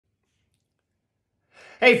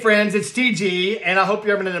Hey friends, it's TG, and I hope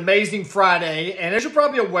you're having an amazing Friday. And as you're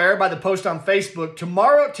probably aware by the post on Facebook,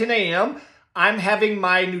 tomorrow at 10 a.m., I'm having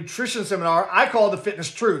my nutrition seminar I call the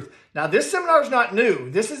Fitness Truth. Now, this seminar is not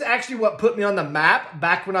new. This is actually what put me on the map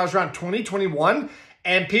back when I was around 2021,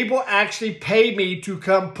 and people actually pay me to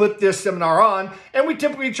come put this seminar on, and we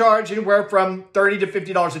typically charge anywhere from $30 to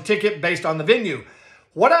 $50 a ticket based on the venue.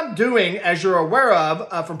 What I'm doing, as you're aware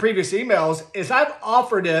of from previous emails, is I've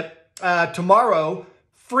offered it tomorrow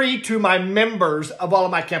free to my members of all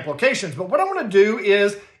of my camp locations. But what I'm going to do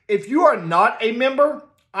is, if you are not a member,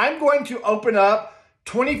 I'm going to open up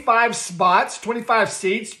 25 spots, 25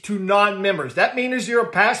 seats to non-members. That means you're a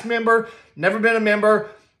past member, never been a member,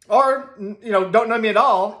 or don't know me at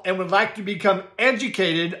all and would like to become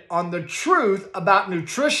educated on the truth about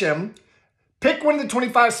nutrition. Pick one of the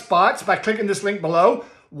 25 spots by clicking this link below.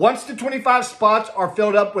 Once the 25 spots are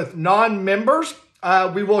filled up with non-members,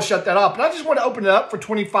 we will shut that off. But I just want to open it up for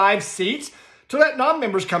 25 seats to let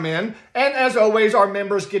non-members come in. And as always, our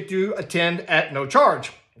members get to attend at no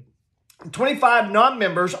charge. 25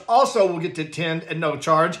 non-members also will get to attend at no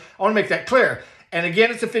charge. I want to make that clear. And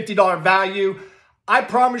again, it's a $50 value. I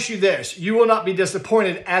promise you this, you will not be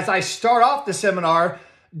disappointed as I start off the seminar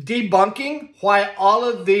debunking why all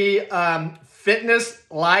of the fitness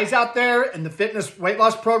lies out there and the fitness weight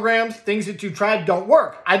loss programs, things that you tried don't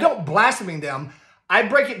work. I don't blaspheme them. I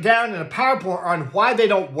break it down in a PowerPoint on why they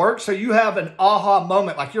don't work so you have an aha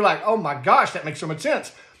moment. Like you're like, oh my gosh, that makes so much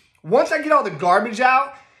sense. Once I get all the garbage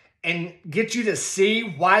out and get you to see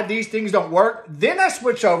why these things don't work, then I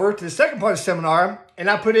switch over to the second part of the seminar and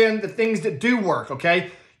I put in the things that do work,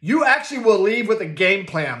 okay? You actually will leave with a game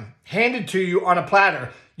plan handed to you on a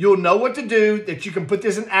platter. You'll know what to do, that you can put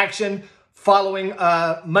this in action following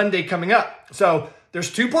Monday coming up. So there's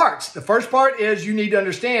two parts. The first part is you need to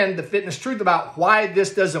understand the fitness truth about why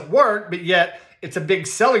this doesn't work, but yet it's a big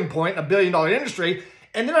selling point, a billion-dollar industry.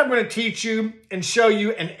 And then I'm going to teach you and show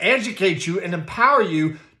you and educate you and empower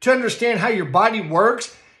you to understand how your body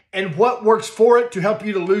works and what works for it to help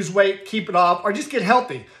you to lose weight, keep it off, or just get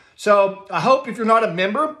healthy. So I hope if you're not a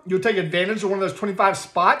member, you'll take advantage of one of those 25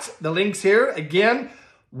 spots. The link's here. Again,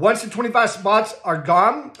 once the 25 spots are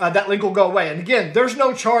gone, that link will go away. And again, there's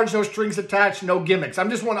no charge, no strings attached, no gimmicks. I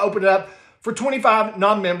just want to open it up for 25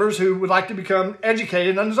 non-members who would like to become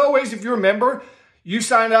educated. And as always, if you're a member, you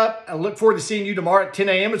sign up. I look forward to seeing you tomorrow at 10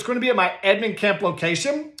 a.m. It's going to be at my Edmond camp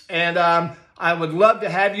location. And I would love to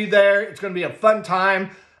have you there. It's going to be a fun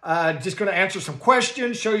time. Just going to answer some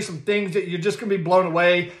questions, show you some things that you're just going to be blown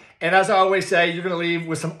away. And as I always say, you're going to leave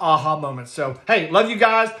with some aha moments. So, hey, love you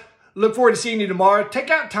guys. Look forward to seeing you tomorrow. Take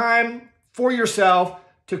out time for yourself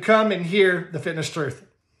to come and hear the fitness truth.